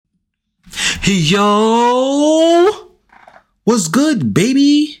Hey, yo, what's good,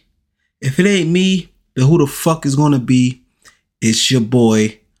 baby? If it ain't me, then who the fuck is gonna be? It's your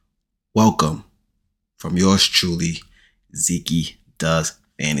boy. Welcome from yours truly, Zeke Does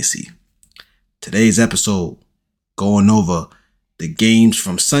Fantasy. Today's episode going over the games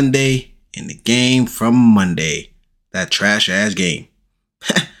from Sunday and the game from Monday. That trash ass game.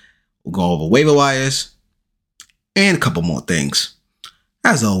 We'll go over waiver wires and a couple more things.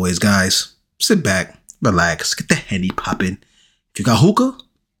 As always, guys, sit back, relax, get the Henny popping. If you got hookah,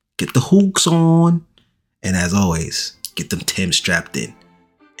 get the hooks on. And as always, get them Timbs strapped in.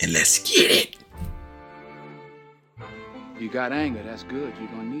 And let's get it. You got anger, that's good. You're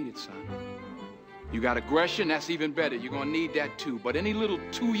gonna need it, son. You got aggression, that's even better. You're gonna need that too. But any little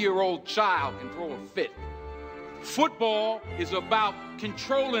 2-year-old child can throw a fit. Football is about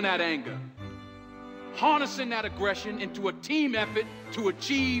controlling that anger, harnessing that aggression into a team effort to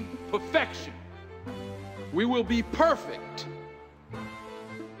achieve perfection. We will be perfect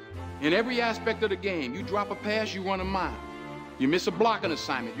in every aspect of the game. You drop a pass, you run a mile. You miss a blocking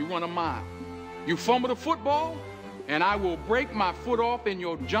assignment, you run a mile. You fumble the football, and I will break my foot off in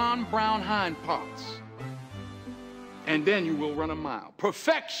your John Brown hind parts. And then you will run a mile.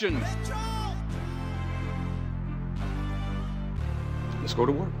 Perfection. Let's go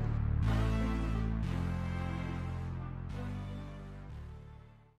to work.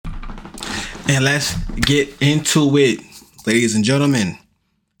 And let's get into it. Ladies and gentlemen,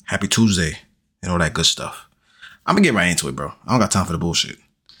 happy Tuesday and all that good stuff. I'm going to get right into it, bro. I don't got time for the bullshit.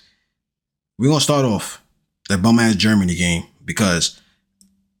 We're going to start off that bum-ass Germany game because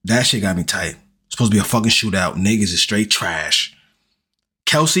that shit got me tight. It's supposed to be a fucking shootout. Niggas is straight trash.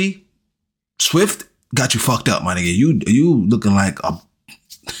 Kelsey, Swift got you fucked up, my nigga. You looking like a...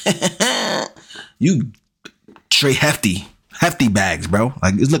 you straight hefty bags, bro.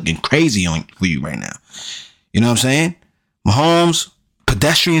 Like, it's looking crazy for you right now. You know what I'm saying? Mahomes,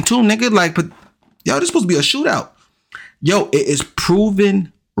 pedestrian too, nigga. Like, yo, this supposed to be a shootout. Yo, it is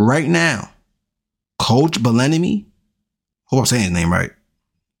proven right now. Coach Belenemy, hope I'm saying his name right.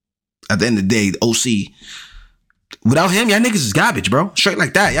 At the end of the day, the OC, without him, y'all niggas is garbage, bro. Straight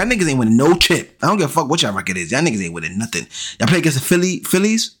like that. Y'all niggas ain't winning no chip. I don't give a fuck what y'all record is. Y'all niggas ain't winning nothing. Y'all play against the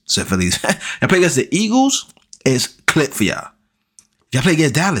Phillies. Y'all play against the Eagles. It's clip for y'all. Y'all play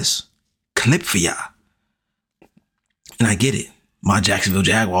against Dallas. Clip for y'all. And I get it. My Jacksonville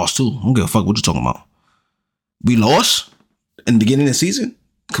Jaguars too. I don't give a fuck what you talking about. We lost in the beginning of the season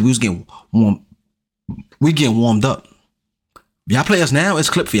because we was getting warm. We getting warmed up. Y'all play us now, it's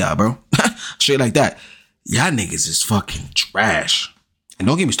clip for y'all, bro. Straight like that. Y'all niggas is fucking trash. And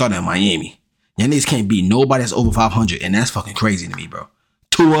don't get me started in Miami. Y'all niggas can't beat nobody that's over 500. And that's fucking crazy to me, bro.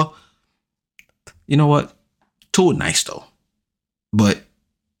 Tua. You know what? Tua nice though. But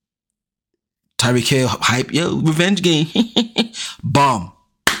Tyreek Hill hype, yo, revenge game. Bomb.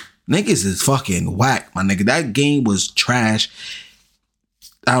 Niggas is fucking whack, my nigga. That game was trash.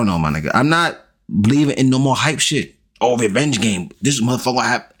 I don't know, my nigga. I'm not believing in no more hype shit. Oh, revenge game. This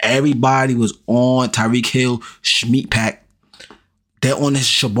motherfucker everybody was on Tyreek Hill, Schmeat Pack. They're on this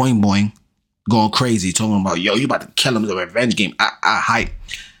shaboing boing, going crazy, talking about, yo, you about to kill him, the revenge game. I hype.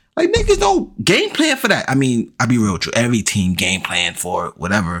 Like, niggas don't game plan for that. I mean, I'll be real with you. Every team game plan for it,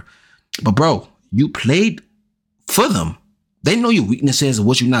 whatever. But, bro, you played for them. They know your weaknesses and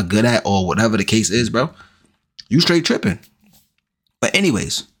what you're not good at or whatever the case is, bro. You straight tripping. But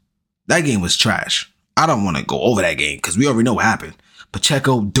anyways, that game was trash. I don't want to go over that game because we already know what happened.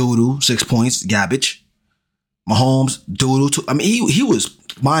 Pacheco, doodoo, 6 points, garbage. Mahomes, doodoo, too. I mean, he was,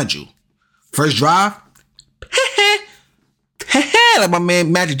 mind you, first drive, like my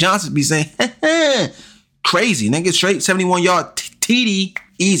man Magic Johnson be saying, crazy. Nigga, straight 71-yard TD,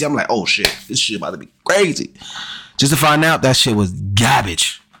 easy. I'm like, oh shit, this shit about to be crazy. Just to find out that shit was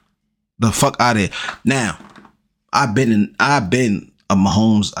garbage. The fuck out of here. Now, I've been a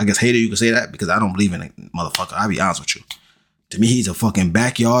Mahomes, I guess, hater, you could say that, because I don't believe in it, motherfucker. I'll be honest with you. To me, he's a fucking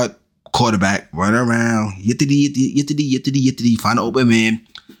backyard quarterback, run around, yittity, find an open man,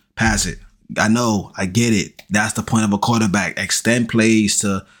 pass it. I know, I get it. That's the point of a quarterback. Extend plays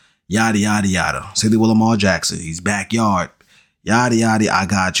to yada, yada, yada. Say the Lamar Jackson. He's backyard. Yada, yada. I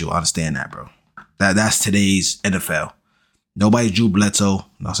got you. I understand that, bro. That's today's NFL. Nobody's Drew Bledsoe. I'm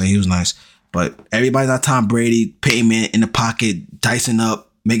not saying he was nice. But everybody's not Tom Brady. Payment in the pocket. Dicing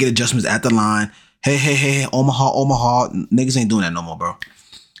up. Making adjustments at the line. Hey. Omaha. Niggas ain't doing that no more, bro.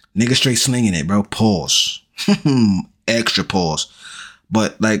 Niggas straight slinging it, bro. Pause. Extra pause.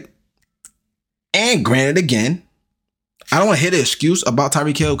 But, like, and granted, again, I don't want to hear the excuse about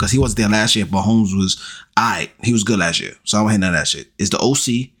Tyreek Hill because he wasn't there last year. Mahomes was, he was good last year. So I don't want to hear none of that shit. It's the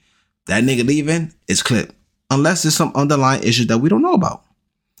OC. That nigga leaving is clipped. Unless there's some underlying issue that we don't know about.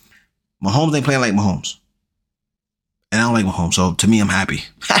 Mahomes ain't playing like Mahomes. And I don't like Mahomes. So to me, I'm happy.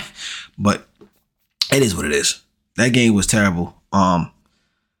 But it is what it is. That game was terrible. I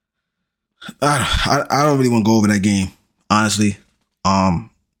don't really want to go over that game, honestly. Cause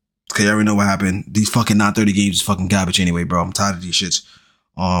you already know what happened. These fucking 9:30 games is fucking garbage anyway, bro. I'm tired of these shits.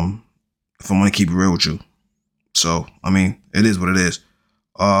 If I'm gonna keep it real with you. So, I mean, it is what it is.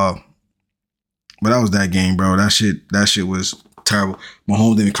 But that was that game, bro. That shit was terrible.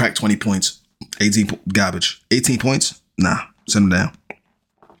 Mahomes didn't crack 20 points. 18 garbage. 18 points? Nah. Send them down.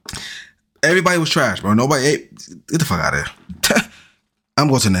 Everybody was trash, bro. Nobody. Get the fuck out of here. I'm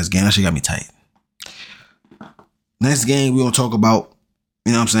going to the next game. That shit got me tight. Next game, we're going to talk about,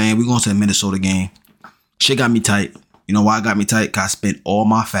 you know what I'm saying? We're going to the Minnesota game. Shit got me tight. You know why it got me tight? Because I spent all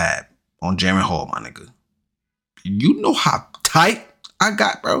my fab on Jaren Hall, my nigga. You know how tight I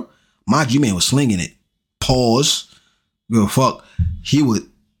got, bro? My G-Man was slinging it. Pause. Give a fuck. He was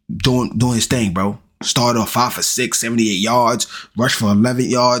doing his thing, bro. Started off 5 for 6, 78 yards. Rushed for 11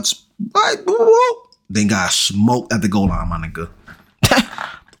 yards. Then got smoked at the goal line, my nigga.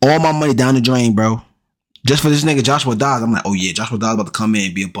 All my money down the drain, bro. Just for this nigga Joshua Dobbs. I'm like, oh yeah, Joshua Dobbs about to come in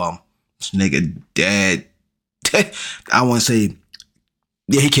and be a bum. This nigga dead. I want to say,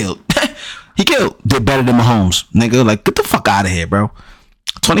 yeah, he killed. He killed. Did better than Mahomes. Nigga, like, get the fuck out of here, bro.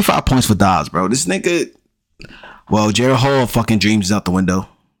 25 points for Dobbs, bro. This nigga, well, Jared Hall fucking dreams is out the window.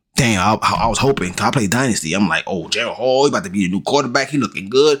 Damn, I was hoping. I played Dynasty. I'm like, oh, Jared Hall, he about to be the new quarterback. He looking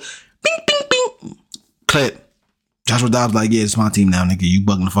good. Bing, bing, bing. Clip. Joshua Dobbs like, yeah, it's my team now, nigga. You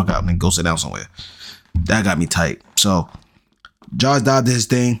bugging the fuck out, nigga. Go sit down somewhere. That got me tight. So, Josh Dobbs did his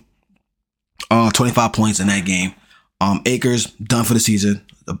thing. 25 points in that game. Akers, done for the season.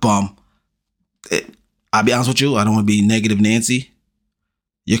 The bum. I'll be honest with you. I don't want to be negative Nancy.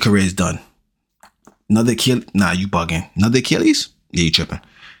 Your career is done. Another Achilles? Nah, you bugging. Another Achilles? Yeah, you tripping.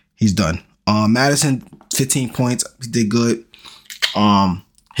 He's done. Madison, 15 points. He did good.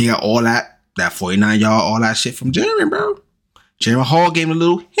 He got all that 49-yard, all that shit from Jaren, bro. Jaren Hall gave him a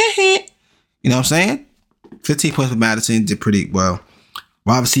little you know what I'm saying? 15 points for Madison. Did pretty well.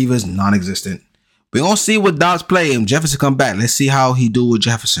 Wide receivers, non-existent. We're going to see what Dobbs play and Jefferson come back. Let's see how he do with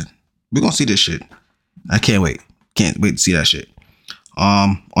Jefferson. We're going to see this shit. I can't wait. Can't wait to see that shit.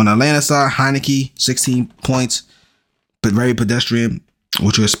 On the Atlanta side, Heineke, 16 points, but very pedestrian.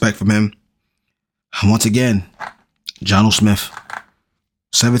 What you expect from him? Once again, Jonnu Smith,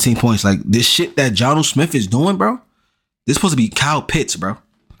 17 points. Like, this shit that Jonnu Smith is doing, bro, this supposed to be Kyle Pitts, bro.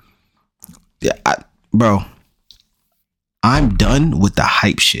 Yeah, bro, I'm done with the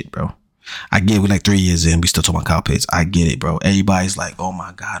hype shit, bro. I get it, we're like 3 years in, we still talking about Kyle Pitts. I get it, bro. Everybody's like, oh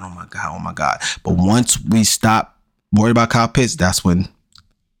my God, oh my God, oh my God. But once we stop worried about Kyle Pitts, that's when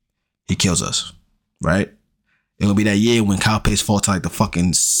he kills us, right? It'll be that year when Kyle Pitts falls to like the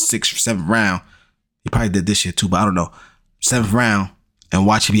fucking 6th or 7th round. He probably did this shit too, but I don't know. 7th round, and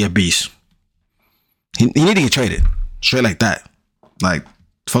watch him be a beast. He need to get traded. Straight like that. Like,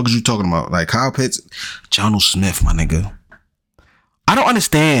 the fuck is you talking about? Like, Kyle Pitts, Jonnu Smith, my nigga. I don't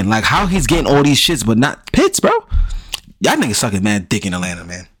understand, like, how he's getting all these shits, but not Pitts, bro. Y'all niggas sucking mad dick in Atlanta,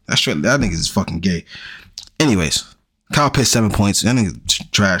 man. That's straight. That niggas is fucking gay. Anyways, Kyle Pitts, 7 points. That nigga's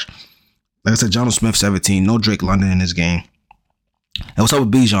trash. Like I said, Jonnu Smith, 17. No Drake London in this game. And what's up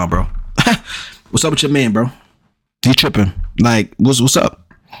with Bijan, bro? What's up with your man, bro? He tripping. Like, what's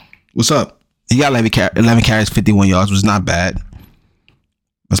up? What's up? He got 11 carries, 51 yards, which is not bad.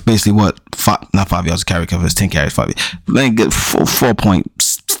 That's basically what? Not 5 yards a carry, because it's 10 carries, 5 yards. Like,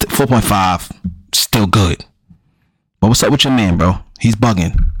 4.5. Still good. But what's up with your man, bro? He's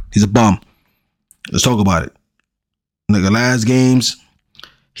bugging. He's a bum. Let's talk about it. Nigga, last games.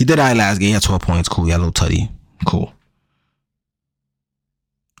 He did our last game. He had 12 points. Cool. He had a little tutty. Cool.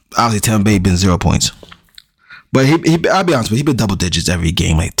 Obviously, Tampa Bay been 0 points. But I'll be honest with you, he been double digits every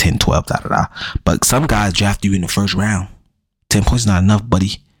game, like 10, 12, da-da-da. But some guys draft you in the first round. 10 points is not enough,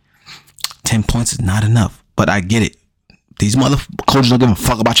 buddy. 10 points is not enough. But I get it. These mother coaches don't give a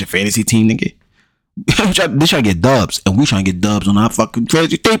fuck about your fantasy team, nigga. They trying to get dubs, and we trying to get dubs on our fucking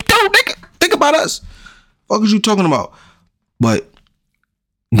fantasy team too, nigga. Think about us. Fuck is you talking about? But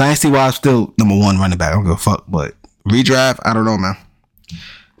dynasty-wise, still number 1 running back. I don't give a fuck. But redraft, I don't know, man.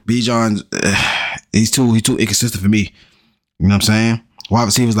 Bijan's, he's too inconsistent for me. You know what I'm saying? Wide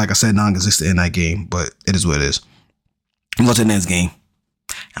receivers, like I said, non-consistent in that game, but it is what it is. We go to the next game.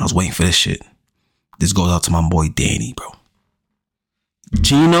 I was waiting for this shit. This goes out to my boy Danny, bro.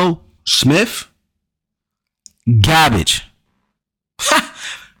 Geno Smith, garbage.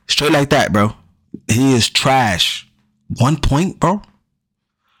 Straight like that, bro. He is trash. 1 point, bro.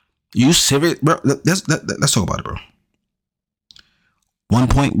 You serious, bro? Let's talk about it, bro. 1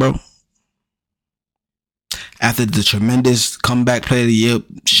 point, bro. After the tremendous comeback player of the year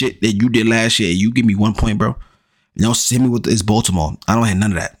shit that you did last year, you give me 1 point, bro. You don't send me with this Baltimore. I don't hear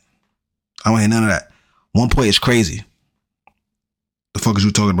none of that. 1 point is crazy. The fuck is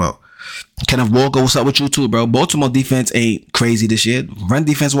you talking about? Kenneth Walker, what's up with you too, bro? Baltimore defense ain't crazy this year. Run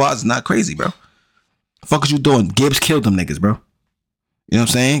defense wise is not crazy, bro. The fuck is you doing? Gibbs killed them niggas, bro. You know what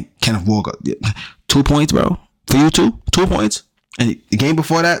I'm saying? Kenneth Walker, 2 points, bro. For you too, 2 points. And the game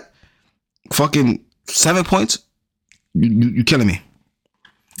before that, fucking 7 points. You killing me.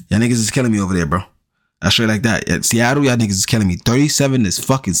 Y'all niggas is killing me over there, bro. I straight like that. At Seattle, y'all niggas is killing me. 37 is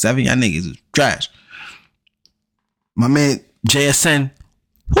fucking 7. Y'all niggas is trash. My man JSN,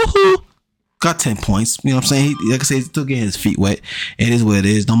 woohoo, got 10 points. You know what I'm saying? He, like I said, he's still getting his feet wet. It is what it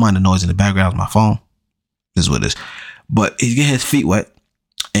is. Don't mind the noise in the background of my phone. This is what it is. But he's getting his feet wet.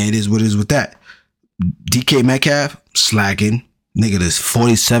 And it is what it is with that. DK Metcalf, slacking. Nigga, this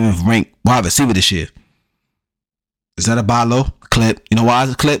 47th ranked wide receiver this year. Is that a buy low clip? You know why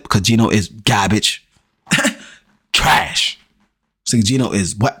it's a clip? Because Geno is garbage. Trash. So Geno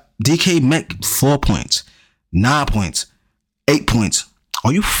is what? DK Metcalf, 4 points. 9 points. 8 points.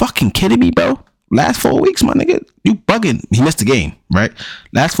 Are you fucking kidding me, bro? Last 4 weeks, my nigga. You bugging. He missed the game, right?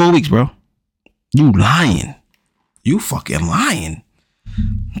 Last 4 weeks, bro. You lying. You fucking lying.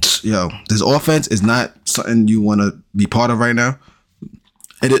 Yo, this offense is not something you want to be part of right now.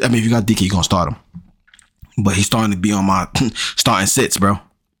 I mean, if you got DK, you're going to start him. But he's starting to be on my starting sits, bro.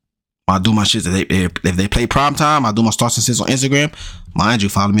 I do my shit. If they play prime time, I do my starts and sits on Instagram. Mind you,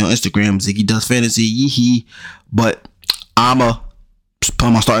 follow me on Instagram. Ziggy Does Fantasy. Yee. But I'ma put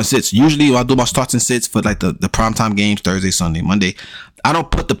my starting sits. Usually I do my starts and sits for like the primetime games, Thursday, Sunday, Monday. I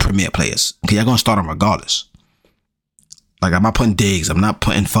don't put the premier players. Okay, you're gonna start them regardless. Like, I'm not putting Diggs. I'm not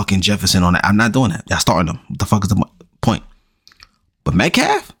putting fucking Jefferson on that. I'm not doing that. Y'all starting them. What the fuck is the point? But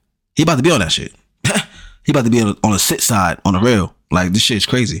Metcalf, he about to be on that shit. He about to be on the sit side, on the real. Like, this shit is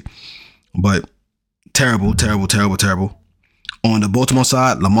crazy. But terrible. On the Baltimore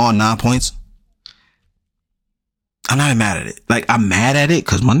side, Lamar, 9 points. I'm not even mad at it. Like, I'm mad at it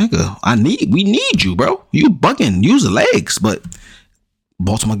because, my nigga, we need you, bro. You bugging. Use the legs. But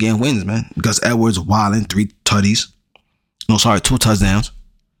Baltimore getting wins, man. Gus Edwards wilding, 3 tutties. No, sorry, 2 touchdowns.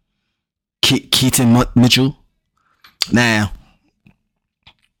 Keaton Mitchell. Now,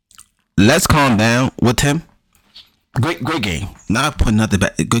 let's calm down with him. Great game. Not putting nothing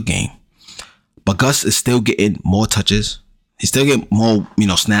back. Good game. But Gus is still getting more touches. He's still getting more,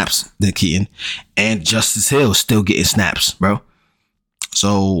 snaps than Keaton. And Justice Hill is still getting snaps, bro.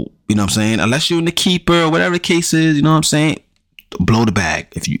 So, you know what I'm saying? Unless you're in the keeper or whatever the case is, you know what I'm saying? Blow the bag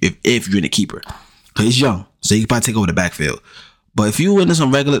if you're in the keeper. Because he's young. So he can probably take over the backfield. But if you in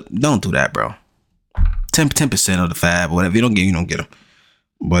some regular, don't do that, bro. 10% of the fab or whatever. You don't get him.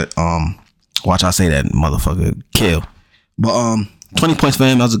 But watch I say that, motherfucker. Kill. But 20 points for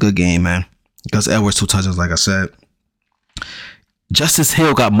him. That was a good game, man. Gus Edwards, 2 touchdowns, like I said. Justice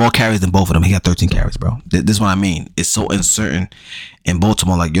Hill got more carries than both of them. He got 13 carries, bro. This is what I mean. It's so uncertain in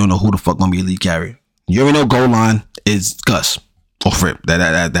Baltimore. Like, you don't know who the fuck gonna be a lead carry. You already know goal line is Gus. Off rip.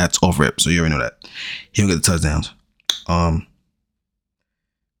 That's off rip. So you already know that. He'll get the touchdowns. My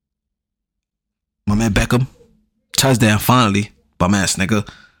man Beckham, touchdown finally. Bum ass nigga.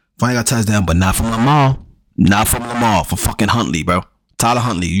 Finally got touchdown, but not from Lamar. Not from Lamar. From fucking Huntley, bro. Tyler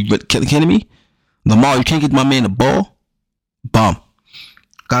Huntley. You kidding me? Lamar, you can't get my man the ball? Bum.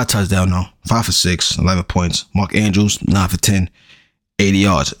 Got a touchdown though. 5 for 6, 11 points. Mark Andrews, 9 for 10, 80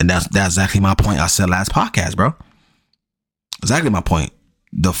 yards. And that's exactly my point I said last podcast, bro. Exactly my point.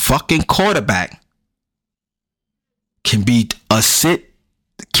 The fucking quarterback can be a sit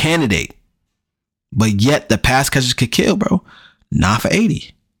candidate, but yet the pass catchers could kill, bro. 9 for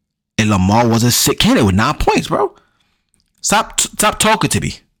 80. And Lamar was a sit candidate with 9 points, bro. Stop talking to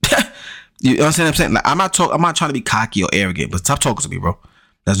me. You understand what I'm saying? Like, I'm not trying to be cocky or arrogant, but stop talking to me, bro.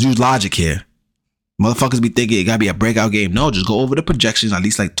 Let's use logic here. Motherfuckers be thinking it gotta be a breakout game. No, just go over the projections, at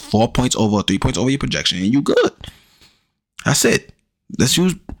least like 4 points over or 3 points over your projection, and you good. That's it. Let's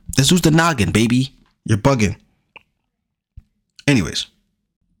use the noggin, baby. You're bugging. Anyways.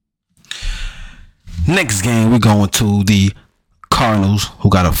 Next game, we're going to the Cardinals, who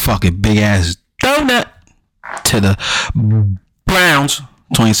got a fucking big ass donut to the Browns,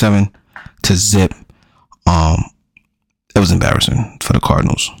 27 to zip. It was embarrassing for the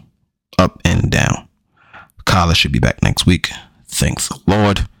Cardinals. Up and down. Kyler should be back next week. Thanks the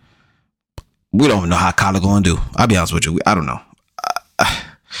Lord. We don't know how Kyler gonna do. I'll be honest with you. I don't know.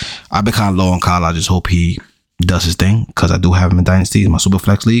 I've been kind of low on Kyler. I just hope he, does his thing, because I do have him in Dynasty in my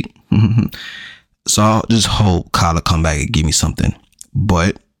Superflex League. So I'll just hope Kyler come back and give me something.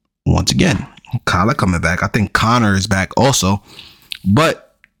 But once again, Kyler coming back. I think Connor is back also.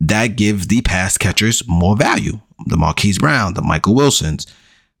 But that gives the pass catchers more value. The Marquise Brown, the Michael Wilsons,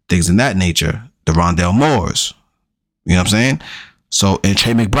 things in that nature. The Rondell Moores. You know what I'm saying? So, and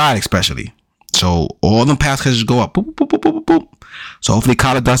Trey McBride especially. So all them pass catchers go up. Boop, boop, boop, boop, boop, boop. So hopefully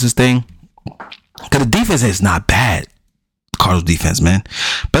Kyler does his thing. Because the defense is not bad. Cardinals defense, man.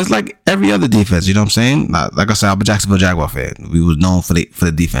 But it's like every other defense, you know what I'm saying? Like I said, I'm a Jacksonville Jaguar fan. We was known for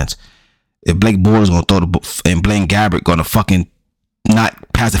the defense. If Blake Bortles gonna throw the ball and Blaine Gabbert gonna fucking not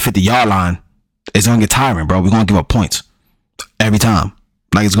pass the 50-yard line, it's gonna get tiring, bro. We're gonna give up points every time.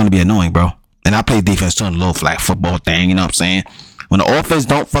 Like, it's gonna be annoying, bro. And I play defense too, in a little flag football thing, you know what I'm saying? When the offense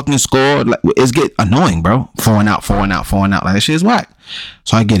don't fucking score, like, it's get annoying, bro. 4 and out. Like, that shit is whack.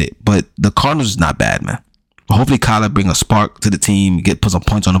 So I get it. But the Cardinals is not bad, man. Hopefully Kyler bring a spark to the team, put some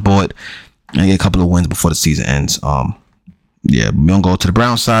points on the board, and get a couple of wins before the season ends. Yeah, we're gonna go to the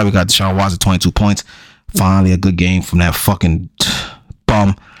Browns side. We got Deshaun Watson, 22 points. Finally a good game from that fucking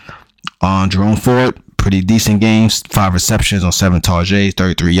bum. Jerome Ford, pretty decent games. 5 receptions on 7 targets,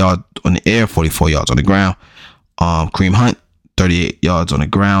 33 yards on the air, 44 yards on the ground. Kareem Hunt, 38 yards on the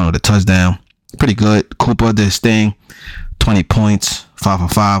ground with a touchdown. Pretty good. Cooper did his thing. 20 points, 5 for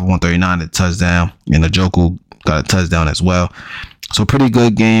 5, 139 at the touchdown. And Njoku got a touchdown as well. So pretty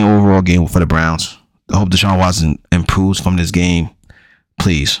good game, overall game for the Browns. I hope Deshaun Watson improves from this game.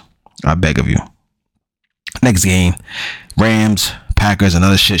 Please, I beg of you. Next game, Rams, Packers,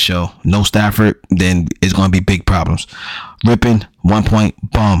 another shit show. No Stafford, then it's going to be big problems. Rippin, 1 point,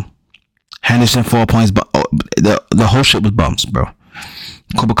 bum. Henderson, 4 points, but the whole shit was bums, bro.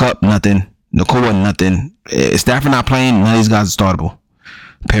 Cooper Kupp, nothing. Nakua, nothing. Stafford not playing, none of these guys are startable.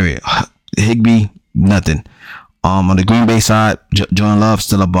 Period. Higbee, nothing. On the Green Bay side, Jordan Love,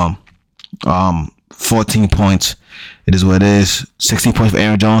 still a bum. 14 points. It is what it is. 16 points for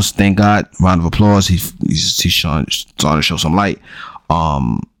Aaron Jones. Thank God. Round of applause. He's starting to show some light.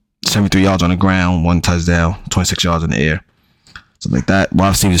 73 yards on the ground, 1 touchdown, 26 yards in the air. Something like that. Wide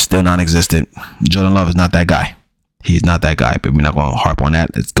receiver is still non-existent. Jordan Love is not that guy. He's not that guy, but we're not going to harp on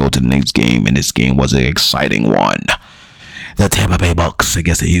that. Let's go to the next game, and this game was an exciting one. The Tampa Bay Bucks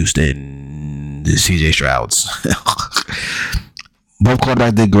against the Houston CJ Strouds. Both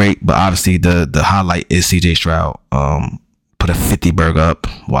quarterbacks did great, but obviously the highlight is CJ Stroud. Put a 50 burger up.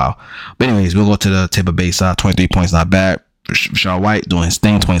 Wow. But anyways, we'll go to the Tampa Bay side. 23 points, not bad. Rashad White doing his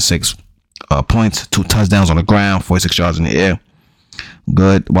thing. 26 points, 2 touchdowns on the ground, 46 yards in the air.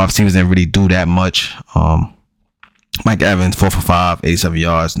 Good. Wide receivers didn't really do that much. Mike Evans, 4 for 5, 87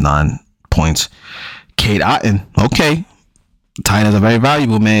 yards, 9 points. Cade Otton, okay. Tight ends are very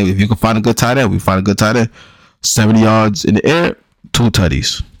valuable, man. If you can find a good tight end, we find a good tight end. 70 yards in the air, 2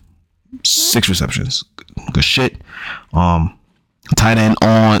 tutties, 6 receptions. Good shit. Tight end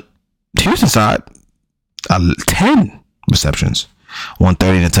on Houston side, 10 receptions,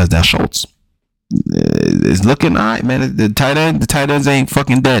 130 and a touchdown. Schultz. It's looking all right, man. The tight ends ain't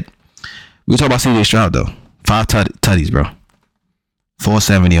fucking dead. We talk about CJ Stroud though. 5 tutties, bro.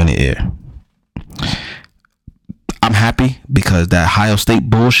 470 on the air. I'm happy because that Ohio State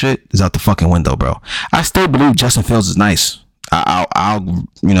bullshit is out the fucking window, bro. I still believe Justin Fields is nice. I'll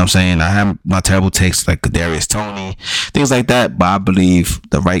you know what I'm saying? I have my terrible takes like Kadarius Toney, things like that, but I believe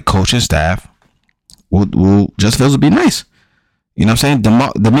the right coaching staff will Justin Fields will be nice. You know what I'm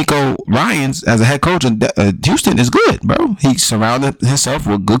saying? D'Amico Ryans as a head coach in Houston is good, bro. He surrounded himself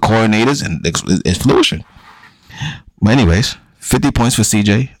with good coordinators and it's flourishing. But anyways, 50 points for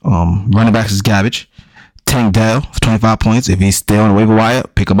CJ. Running backs is garbage. Tank Dell for 25 points. If he's still on the waiver wire,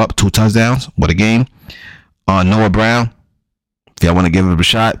 pick him up. 2 touchdowns. What a game. Noah Brown. If y'all want to give him a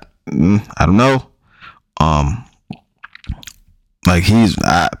shot, I don't know. Like he's,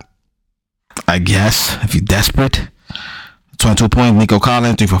 I guess, if you're desperate. 22 points. Nico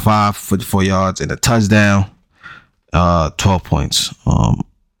Collins, 3 for 5, 54 yards and a touchdown. 12 points.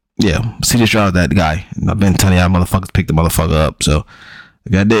 Yeah, CJ Stroud, that guy. I've been telling y'all motherfuckers pick the motherfucker up. So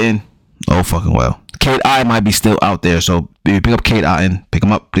if y'all didn't, oh fucking well. Cade I might be still out there, so if you pick up Cade Otton, pick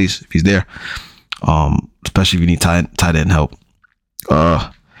him up, please, if he's there. Especially if you need tight end help.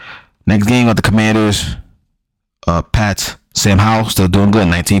 Next game got the Commanders. Pats. Sam Howell still doing good,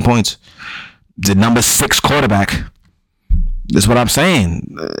 19 points. The number 6 quarterback. That's what I'm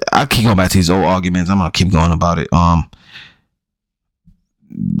saying. I keep going back to these old arguments. I'm gonna keep going about it.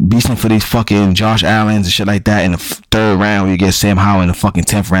 Beasting for these fucking Josh Allens and shit like that in the 3rd round. You get Sam Howell in the fucking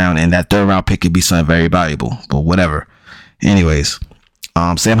 10th round, and that 3rd round pick could be something very valuable. But whatever. Anyways,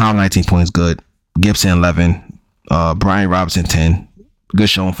 Sam Howell 19 points, good. Gibson 11, Brian Robinson 10. Good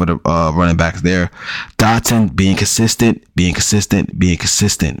showing for the running backs there. Dotson being consistent,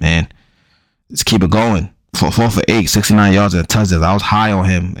 man. Let's keep it going. 4 for 8, 69 yards and a touchdown. I was high on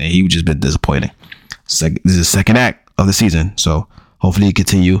him, and he just been disappointing. This is the second act of the season, so hopefully he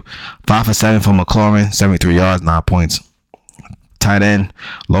continue. 5 for 7 for McLaurin, 73 yards, 9 points. Tight end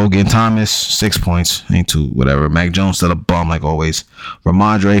Logan Thomas, 6 points. Ain't too whatever. Mac Jones still a bum like always.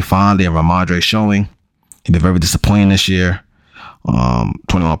 Ramondre showing. He been very disappointing this year.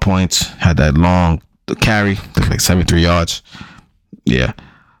 21 points. Had that long carry, like 73 yards. Yeah,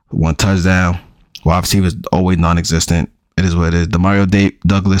 1 touchdown. Wide receivers always non-existent. It is what it is. Demario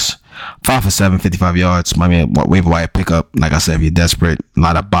Douglas, 5 for 7, 55 yards. I mean, waiver wire pickup. Like I said, if you're desperate, a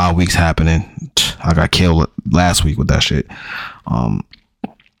lot of bye weeks happening. I got killed last week with that shit.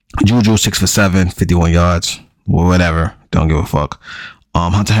 Juju, 6 for 7, 51 yards. Whatever. Don't give a fuck.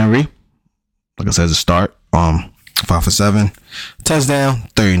 Hunter Henry, like I said, is a start. 5 for 7, touchdown,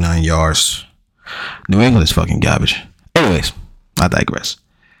 39 yards. New England is fucking garbage. Anyways, I digress.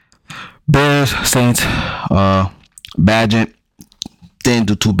 Bears, Saints, Badgett didn't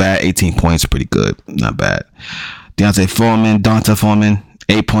do too bad. 18 points, pretty good, not bad. Donta Foreman,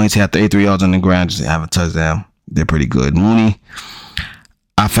 8 points. He had 33 yards on the ground, just have a touchdown. They're pretty good. Mooney,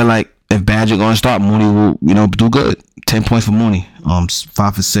 I feel like if Badgett gonna start, Mooney will, do good. 10 points for Mooney.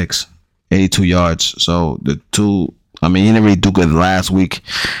 5 for 6, 82 yards. So the two, he didn't really do good last week.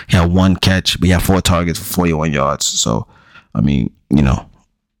 He had 1 catch, but he had 4 targets for 41 yards. So,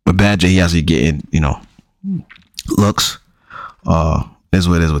 with Badger, he has to get in, looks. Is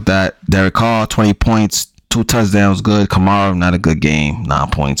what it is with that. Derek Carr, 20 points, 2 touchdowns, good. Kamara, not a good game, 9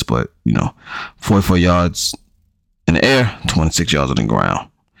 points, but 44 yards in the air, 26 yards on the ground.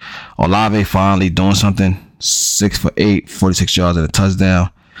 Olave finally doing something. 6 for 8, 46 yards and a touchdown.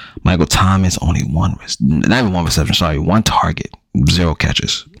 Michael Thomas, only not even 1 reception, 1 target, 0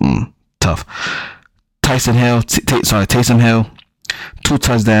 catches. Tough. Taysom Hill, 2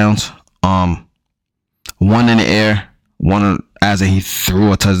 touchdowns. 1 in the air, 1 as he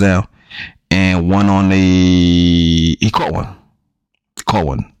threw a touchdown, and 1 on the he caught one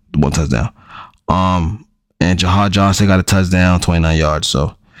 1 touchdown. And Jahad Johnson got a touchdown, 29 yards.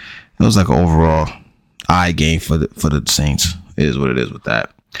 So it was like an overall eye game for the Saints. It is what it is with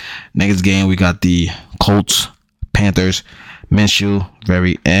that. Next game, we got the Colts, Panthers. Minshew,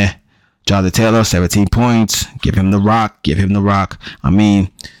 very Jonathan Taylor, 17 points. Give him the rock. He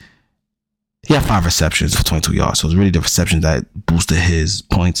had 5 receptions for 22 yards. So it was really the receptions that boosted his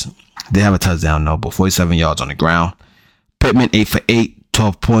points. They have a touchdown, though, but 47 yards on the ground. Pittman, 8 for 8,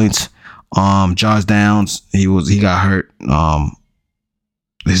 12 points. Josh Downs, he got hurt.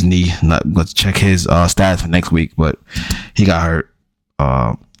 His knee. Let's check his stats for next week, but he got hurt.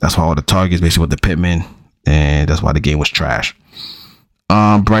 That's why all the targets basically with the Pittman, and that's why the game was trash.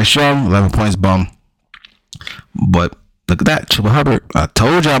 Bryce Young, 11 points, bum. But look at that, Chuba Hubbard. I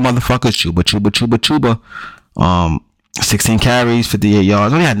told y'all, motherfuckers, Chuba. 16 carries, 58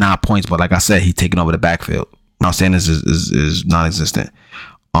 yards. Only had 9 points, but like I said, he taking over the backfield. Miles Sanders is non-existent.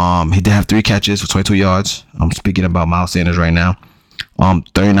 He did have 3 catches for 22 yards. I'm speaking about Miles Sanders right now.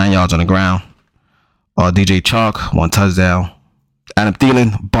 39 yards on the ground. DJ Chalk, 1 touchdown. Adam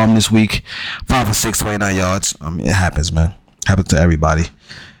Thielen, bum this week. 5 for 6, 29 yards. It happens, man. Happens to everybody.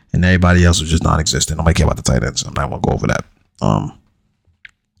 And everybody else was just non-existent. Nobody care about the tight ends. I'm not going to go over that.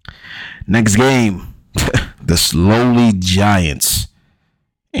 Next game. The slowly Giants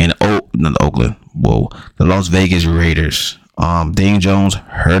and Oakland. Whoa. The Las Vegas Raiders. Daniel Jones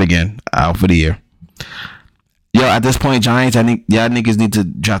hurt again. Out for the year. Yo, at this point, Giants, I think y'all niggas need to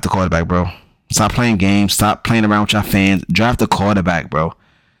draft the quarterback, bro. Stop playing games. Stop playing around with your fans. Draft the quarterback, bro.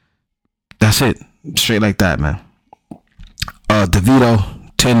 That's it. Straight like that, man. DeVito,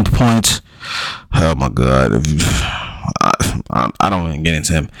 10 points. Oh, my God. I don't even get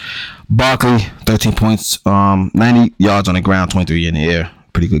into him. Barkley, 13 points. 90 yards on the ground, 23 in the air.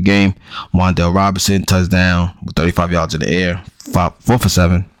 Pretty good game. Wan'Dale Robinson, touchdown with 35 yards in the air. 4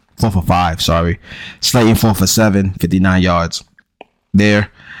 for 5, sorry. Slayton, 4 for 7, 59 yards there.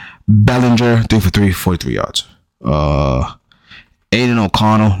 Bellinger, 3 for 3, 43 yards. Aiden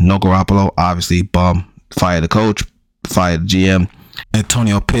O'Connell, no Garoppolo, obviously, bum. Fired the coach, fired the GM.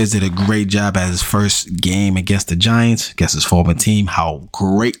 Antonio Pierce did a great job at his first game against the Giants, against his former team. How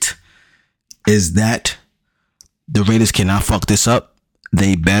great is that? The Raiders cannot fuck this up.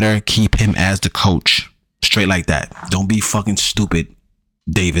 They better keep him as the coach. Straight like that. Don't be fucking stupid,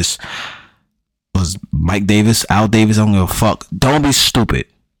 Davis. Was Mike Davis, Al Davis, I don't give a fuck. Don't be stupid.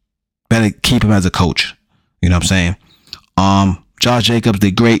 Better keep him as a coach. You know what I'm saying? Josh Jacobs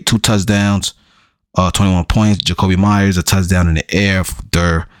did great, 2 touchdowns. 21 points. Jacoby Myers, a touchdown in the air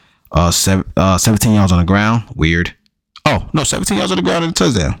for 17 yards on the ground. Weird. Oh, no, 17 yards on the ground and a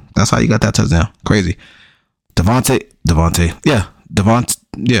touchdown. That's how you got that touchdown. Crazy. Devontae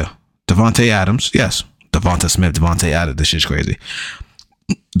Adams. Yes. Devonta Smith, Devontae Adams. This shit's crazy.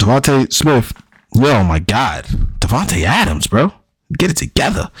 Devontae Smith. Oh my God. Devontae Adams, bro. Get it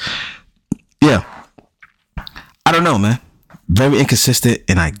together. Yeah. I don't know, man. Very inconsistent,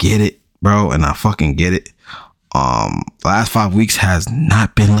 and I get it, bro, and I fucking get it. Last 5 weeks has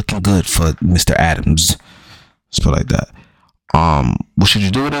not been looking good for Mr. Adams. Let's put it like that. What should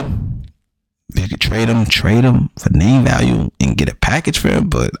you do with him? If you could trade him for name value and get a package for him,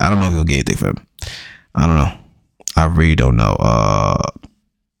 but I don't know if you'll get anything for him. I don't know. I really don't know.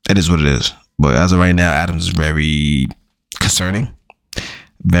 It is what it is. But as of right now, Adams is very concerning.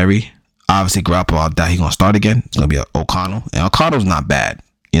 Very. Obviously, Garoppolo, I doubt he's going to start again. It's going to be O'Connell. And O'Connell's not bad.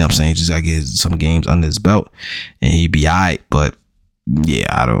 You know what I'm saying? He just got to get some games under his belt and he'd be all right. But yeah,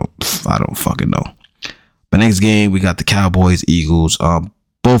 I don't fucking know. But next game, we got the Cowboys, Eagles.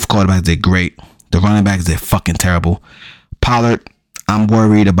 Both quarterbacks did great. The running backs did fucking terrible. Pollard, I'm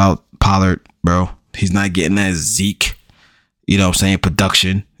worried about Pollard, bro. He's not getting that Zeke, you know what I'm saying,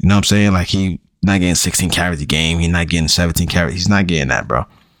 production. You know what I'm saying? Like, he not getting 16 carries a game. He's not getting 17 carries. He's not getting that, bro.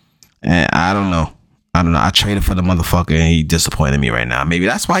 And I don't know. I traded for the motherfucker and he disappointed me right now. Maybe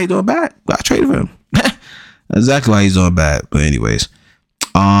that's why he's doing bad. I traded for him. That's exactly why he's doing bad. But anyways,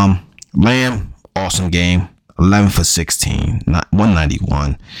 Lamb, awesome game. 11 for 16,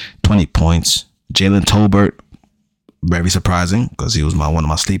 191, 20 points. Jalen Tolbert, very surprising because he was one of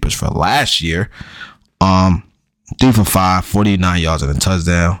my sleepers for last year. 3 for 5, 49 yards and a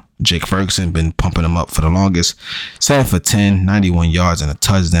touchdown. Jake Ferguson been pumping him up for the longest. 7 for 10, 91 yards and a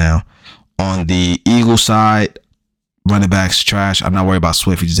touchdown. On the Eagles side, running backs trash. I'm not worried about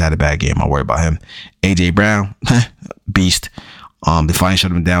Swift. He just had a bad game. I'm worried about him. AJ Brown, beast. They finally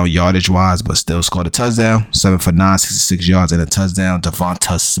shut him down yardage wise, but still scored a touchdown. 7 for 9, 66 yards and a touchdown.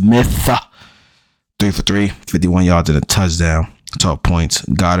 Devonta Smith, 3 for 3, 51 yards and a touchdown. 12 points.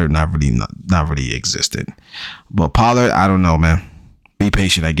 Goddard not really existed. But Pollard, I don't know, man. Be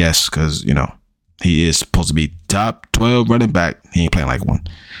patient, I guess, because he is supposed to be top 12 running back. He ain't playing like one.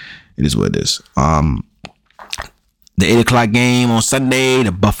 It is what it is. The 8 o'clock game on Sunday,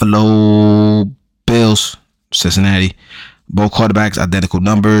 the Buffalo Bills, Cincinnati. Both quarterbacks, identical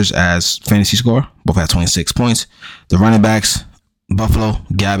numbers as fantasy score. Both had 26 points. The running backs, Buffalo,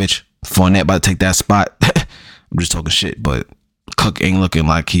 Gabbage, Fournette about to take that spot. I'm just talking shit, but Cook ain't looking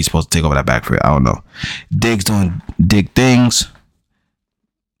like he's supposed to take over that backfield. I don't know. Diggs doing dig things.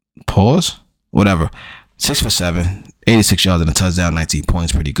 Pause. Whatever. 6 for 7, 86 yards and a touchdown, 19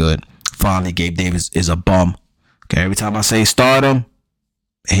 points. Pretty good. Finally, Gabe Davis is a bum. Okay, every time I say start him,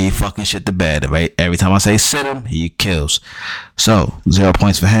 he fucking shit the bed, right? Every time I say sit him, he kills. So, 0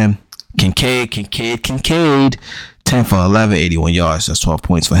 points for him. Kincaid. 10 for 11, 81 yards. That's 12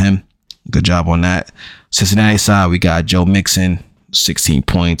 points for him. Good job on that. Cincinnati side, we got Joe Mixon, 16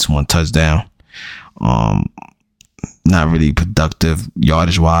 points, 1 touchdown. Not really productive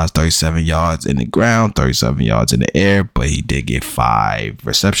yardage wise, 37 yards in the ground, 37 yards in the air, but he did get 5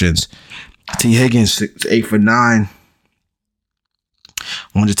 receptions. T. Higgins, 8 for 9,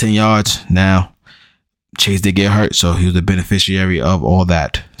 110 yards. Now, Chase did get hurt, so he was the beneficiary of all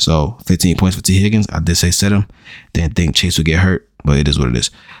that. So 15 points for T. Higgins. I did say sit him. Didn't think Chase would get hurt, but it is what it is.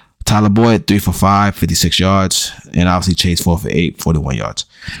 Tyler Boyd, 3 for 5, 56 yards. And obviously Chase 4 for 8, 41 yards.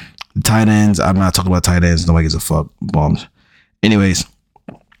 The tight ends, I'm not talking about tight ends. Nobody gives a fuck. Bombs. Anyways,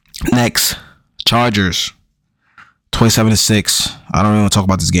 next, Chargers, 27-6. I don't even want to talk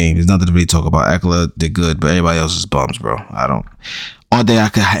about this game. There's nothing to really talk about. Eckler did good, but everybody else is bums, bro. All day I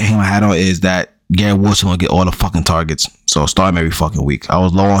could hang my hat on is that Garrett Wilson will get all the fucking targets. So start him every fucking week. I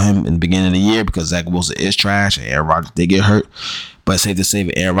was low on him in the beginning of the year because Zach Wilson is trash and Aaron Rodgers did get hurt. But safe to say,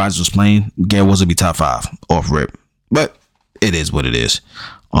 if Aaron Rodgers was playing, Garrett Wilson would be top 5 off rip. But it is what it is.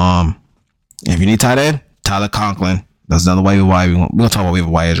 If you need tight end, Tyler Conklin. That's another waiver wire. We're gonna talk about waiver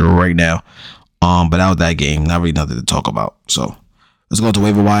wires right now. But that was that game. Not really nothing to talk about. So let's go to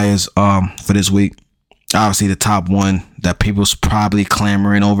waiver wires for this week. Obviously, the top one that people's probably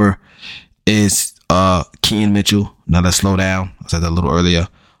clamoring over is Keaton Mitchell. Now let's slow down. I said that a little earlier.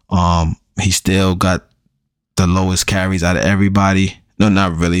 He still got the lowest carries out of everybody. No,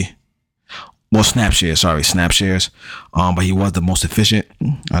 not really. Well, snap shares. But he was the most efficient.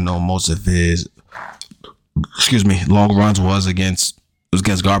 I know most of his, long runs was against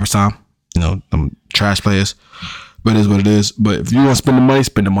garbage time. Trash players. But it is what it is. But if you want to spend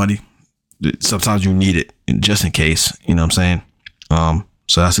the money. Sometimes you need it just in case. You know what I'm saying?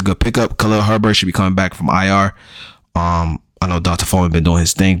 So that's a good pickup. Khalil Herbert should be coming back from IR. I know Dr. Foreman been doing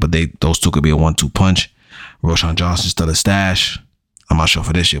his thing, but those two could be a 1-2 punch. Roshan Johnson still a stash. I'm not sure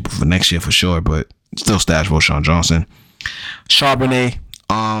for this year, but for next year for sure. But still stash Roshan Johnson. Charbonnet,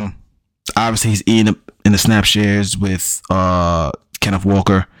 obviously he's eating in the snap shares with Kenneth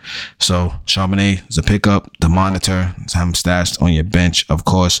Walker. So Charbonnet is a pickup to monitor. So have him stashed on your bench, of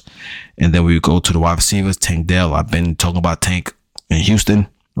course. And then we go to the wide receivers. Tank Dell. I've been talking about Tank in Houston.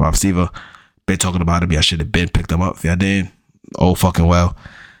 Wide receiver. Been talking about him. I should have been picked him up if I did. Oh, fucking well.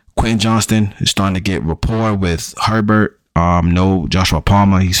 Quentin Johnston is starting to get rapport with Herbert. No Joshua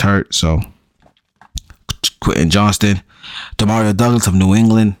Palmer. He's hurt. So Quentin Johnston. Demario Douglas of New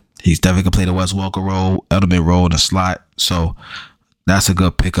England. He's definitely going to play the Wes Walker role, Edelman role in the slot. So that's a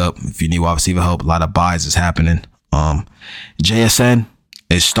good pickup if you need wide receiver help. A lot of buys is happening. JSN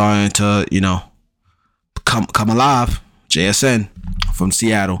is starting to, come alive. JSN from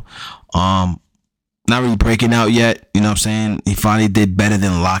Seattle. Not really breaking out yet. You know what I'm saying? He finally did better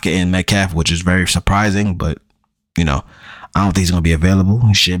than Lockett and Metcalf, which is very surprising. But, I don't think he's going to be available.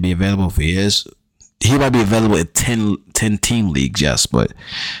 He should be available if he is. He might be available in 10 team leagues, yes. But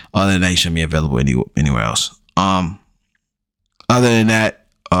other than that, he shouldn't be available anywhere else. Other than that,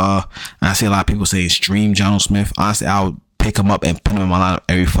 I see a lot of people saying stream Jonnu Smith. Honestly, I'll pick him up and put him in my lineup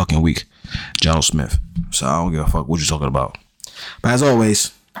every fucking week. Jonnu Smith. So I don't give a fuck what you're talking about. But as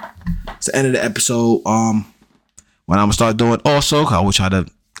always, it's the end of the episode. What I'm gonna start doing also, I will try to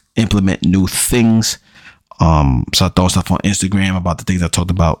implement new things. Start throwing stuff on Instagram about the things I talked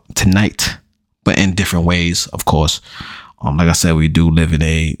about tonight, but in different ways, of course. Like I said, we do live in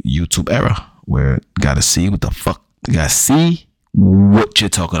a YouTube era where you gotta see what the fuck, you gotta see what you're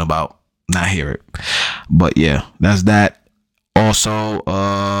talking about, not hear it. But yeah, that's that. Also,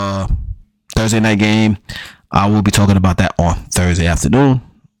 Thursday night game, I will be talking about that on Thursday afternoon.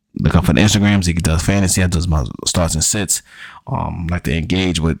 Look up for the Instagrams. He does fantasy. I does my starts and sits. Like to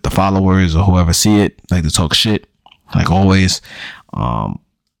engage with the followers or whoever see it. Like to talk shit, like always.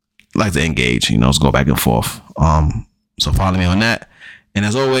 Like to engage. Let's go back and forth. So follow me on that. And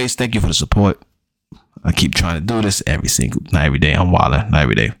as always, thank you for the support. I keep trying to do this not every day. I'm wilding, not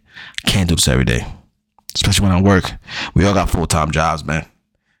every day. Can't do this every day, especially when I work. We all got full-time jobs, man.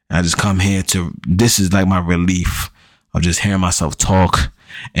 And I just come here this is like my relief of just hearing myself talk.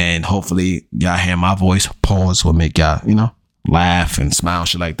 And hopefully y'all hear my voice, pause, will make y'all, laugh and smile,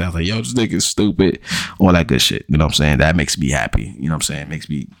 shit like that. Like, yo, this nigga's stupid. All that good shit. You know what I'm saying? That makes me happy. You know what I'm saying? It makes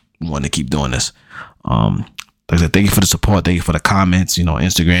me want to keep doing this. Like I said, thank you for the support. Thank you for the comments,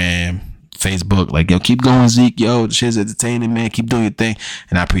 Instagram, Facebook. Like, yo, keep going, Zeke. Yo, the shit's entertaining, man. Keep doing your thing.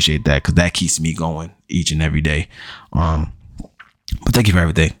 And I appreciate that because that keeps me going each and every day. But thank you for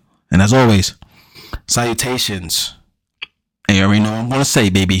everything. And as always, salutations. And you already know what I'm going to say,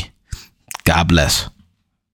 baby. God bless.